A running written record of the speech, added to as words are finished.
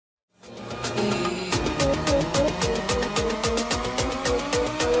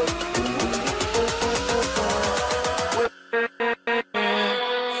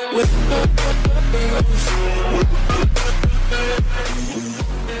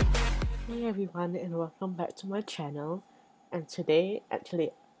everyone and welcome back to my channel. And today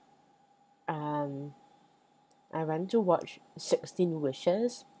um I went to watch 16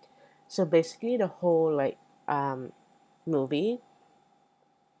 Wishes. So basically the whole movie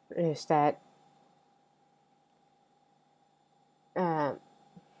is that um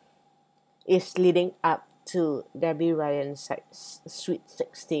is leading up to Debbie Ryan's Sweet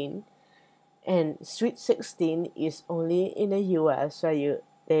 16, and Sweet 16 is only in the US where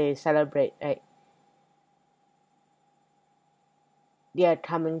they celebrate they are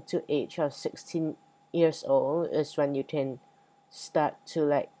coming to age of 16 years old is when you can start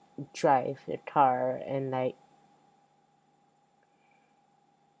to drive your car and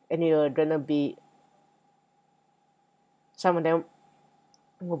you're gonna be some of them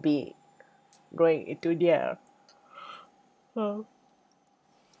will be going into their uh,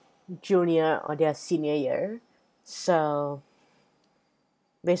 junior or their senior year. So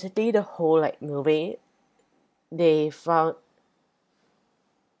basically the whole movie, they found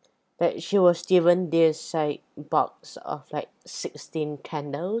that she was given this box of 16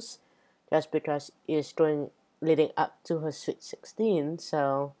 candles just because it's going leading up to her sweet 16.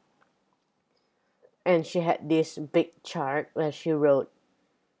 So, and she had this big chart where she wrote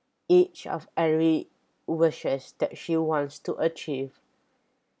each of every wishes that she wants to achieve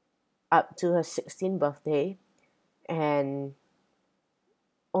up to her 16th birthday, and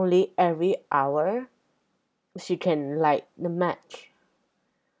only every hour she can light the match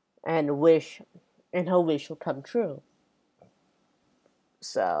and wish, and her wish will come true.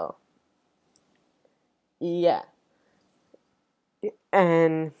 So yeah,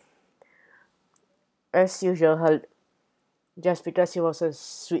 and as usual, her just because she was a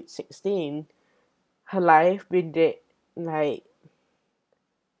sweet 16, her life been like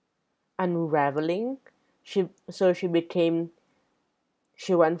unraveling. She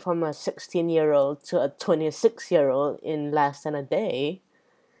went from a 16-year-old to a 26-year-old in less than a day,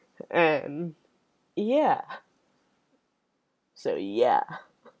 and yeah, so yeah,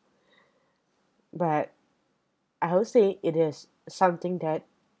 but I would say it is something that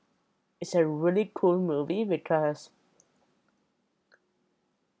is a really cool movie because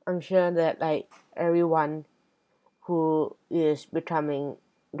I'm sure that everyone who is becoming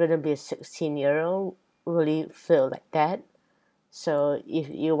gonna be a 16-year-old really feel like that. So if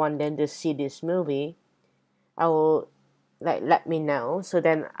you want them to see this movie, I will let me know, so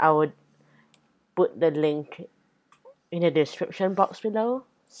then I would put the link in the description box below.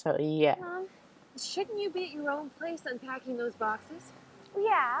 So yeah. Mom, shouldn't you be at your own place unpacking those boxes?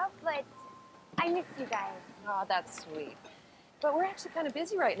 Yeah, but I missed you guys. Oh, that's sweet. But we're actually kind of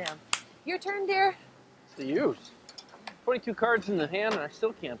busy right now. Your turn, dear. What's the use? 22 cards in the hand and I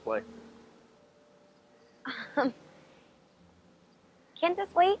still can't play. Can't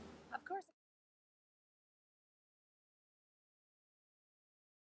this wait?